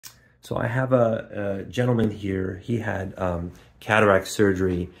So I have a gentleman here. He had cataract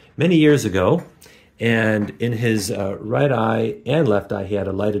surgery many years ago, and in his right eye and left eye, he had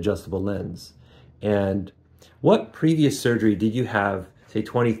a light adjustable lens. And what previous surgery did you have, say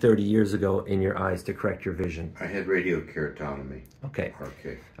 20, 30 years ago in your eyes to correct your vision? I had radiokeratotomy. Okay.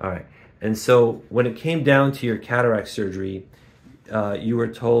 Okay. All right. And so when it came down to your cataract surgery, you were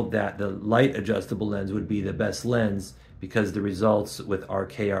told that the light adjustable lens would be the best lens because the results with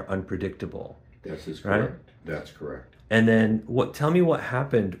RK are unpredictable. That is correct. Right? That's correct. And then tell me what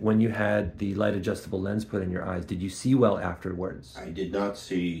happened when you had the light adjustable lens put in your eyes. Did you see well afterwards? I did not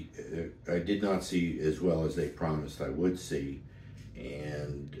see as well as they promised I would see,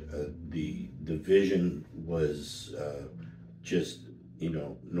 and the vision was just,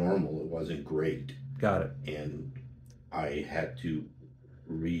 normal. It wasn't great. Got it. And I had to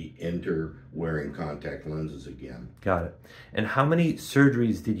re-enter wearing contact lenses again. Got it. And how many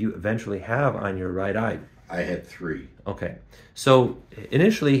surgeries did you eventually have on your right eye? I had 3. Okay. So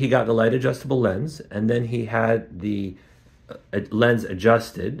initially he got the light adjustable lens, and then he had the lens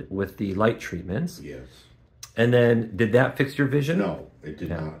adjusted with the light treatments. Yes. And then did that fix your vision? No, it did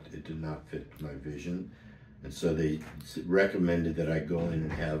not. It did not fit my vision. And so they recommended that I go in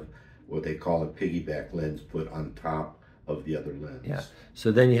and have what they call a piggyback lens put on top of the other lens. Yeah.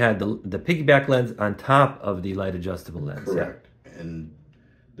 So then you had the piggyback lens on top of the light adjustable lens. Correct. Yeah. And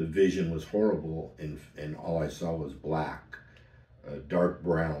the vision was horrible, and all I saw was black, dark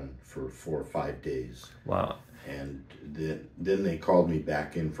brown for 4 or 5 days. Wow. And then they called me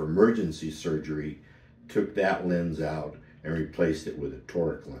back in for emergency surgery, took that lens out and replaced it with a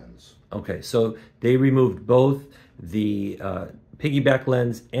toric lens. Okay, so they removed both the piggyback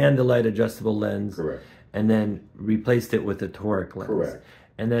lens and the light adjustable lens. Correct. And then replaced it with the toric lens. Correct.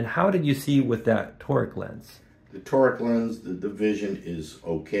 And then how did you see with that toric lens? The toric lens, the vision is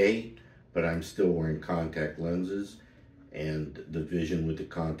okay, but I'm still wearing contact lenses, and the vision with the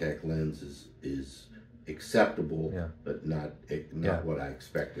contact lens is acceptable, yeah, but not what I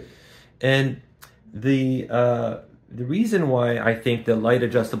expected. And the reason why I think the light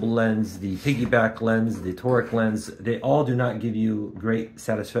adjustable lens, the piggyback lens, the toric lens, they all do not give you great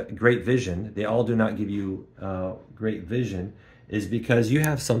vision. They all do not give you great vision, is because you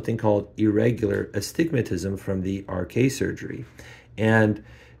have something called irregular astigmatism from the RK surgery. And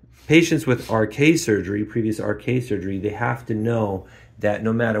patients with RK surgery, previous RK surgery, they have to know that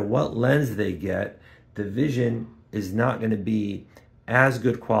no matter what lens they get, the vision is not going to be as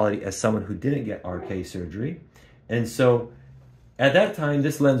good quality as someone who didn't get RK surgery. And so at that time,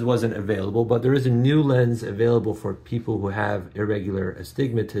 this lens wasn't available, but there is a new lens available for people who have irregular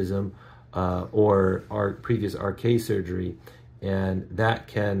astigmatism or our previous RK surgery, and that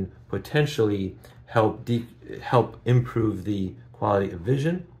can potentially help improve the quality of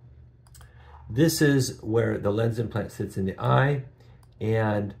vision. This is where the lens implant sits in the eye,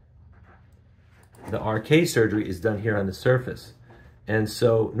 and the RK surgery is done here on the surface. And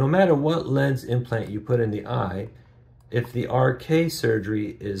so no matter what lens implant you put in the eye, if the RK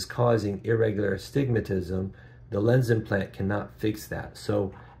surgery is causing irregular astigmatism, the lens implant cannot fix that.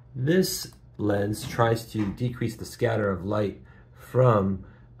 So this lens tries to decrease the scatter of light from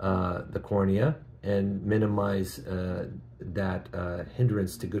the cornea and minimize that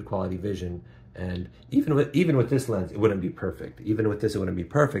hindrance to good quality vision. And even with this lens, it wouldn't be perfect. Even with this, it wouldn't be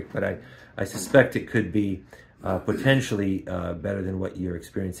perfect, but I suspect it could be potentially better than what you're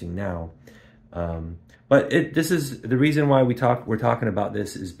experiencing now. But this is the reason why we're talking about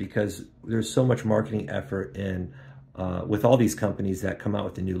this, is because there's so much marketing effort in with all these companies that come out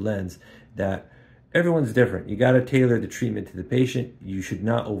with the new lens, that everyone's different. You got to tailor the treatment to the patient. You should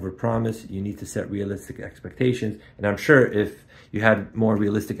not overpromise. You need to set realistic expectations. And I'm sure if you had more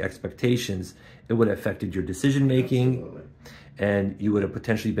realistic expectations, it would have affected your decision making. Absolutely. And you would have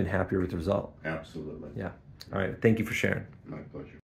potentially been happier with the result. Absolutely. Yeah. All right. Thank you for sharing. My pleasure.